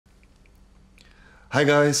Hi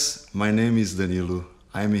guys, my name is Danilo.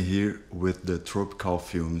 I'm here with the Tropical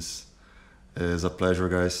Films. It's a pleasure,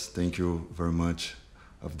 guys. Thank you very much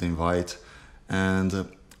of the invite. And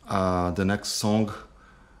the next song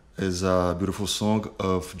is a beautiful song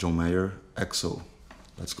of John Mayer, EXO.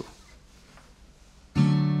 Let's go.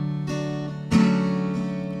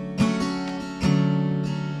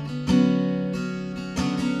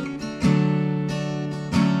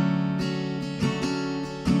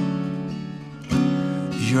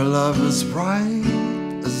 Your love is bright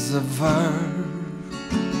as ever,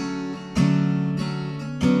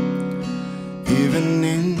 even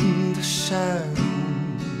in the shadows.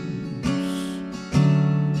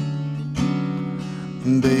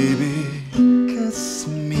 Baby, kiss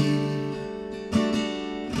me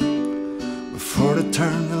before they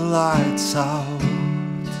turn the lights out.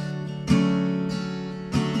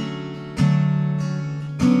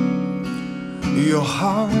 Your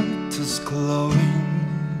heart is glowing,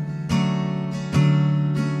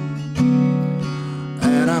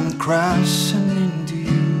 I'm crashing into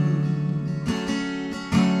you.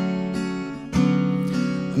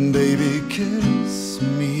 Baby, kiss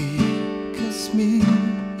me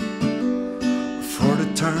before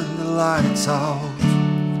they turn the lights out,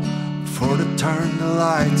 before they turn the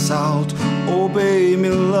lights out. Oh baby,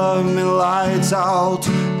 love me lights out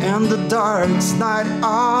and the dark's night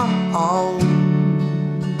out.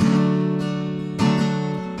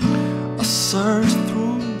 I search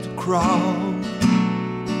through the crowd,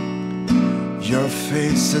 your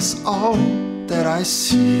face is all that I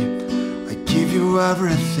see. I give you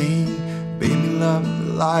everything. Baby, love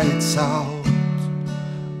me lights out.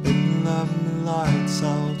 Baby, love me lights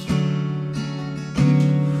out.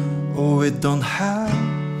 Oh, we don't have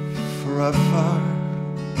forever.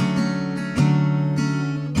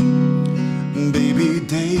 Baby,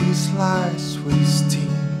 days lies wasting.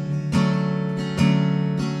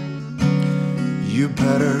 You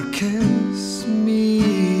better kiss me,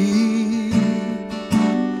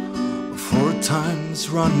 time's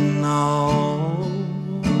running out.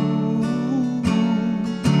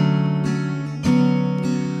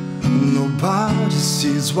 Nobody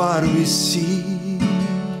sees what we see.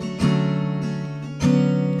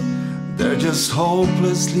 They're just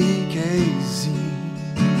hopelessly gazing.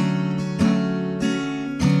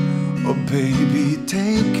 Oh baby,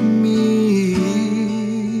 take me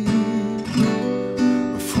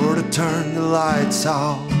before they turn the lights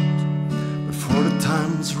out, before the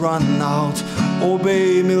time's run out. Oh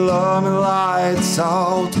baby, love me lights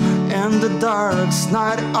out and the dark's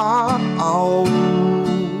night out.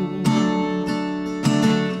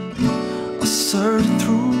 I search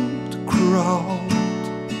through the crowd,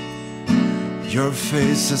 your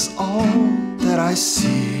face is all that I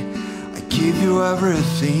see. I give you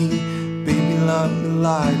everything. Baby, love me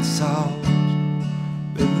lights out.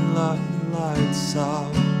 Baby, love me lights out.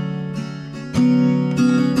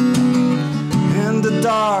 In the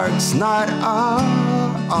dark's night out,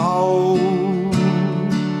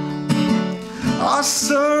 I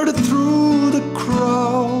searched through the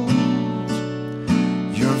crowd.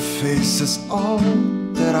 Your face is all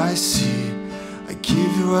that I see. I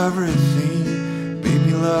give you everything.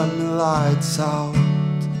 Baby, love me lights out.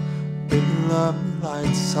 Baby, love me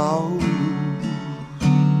lights out.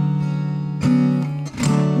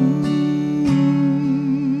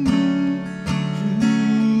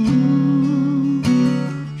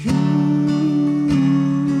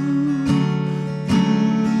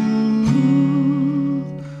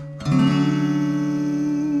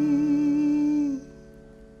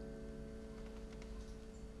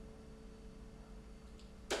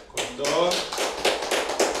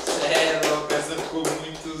 Cê é louco, essa ficou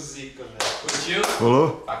muito zica, velho. Curtiu? Rolou?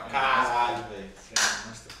 Pra caralho, velho.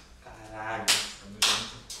 Caralho.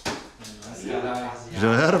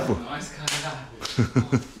 Já era, pô? Nós, caralho.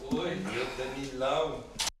 Foi, meu Danilão.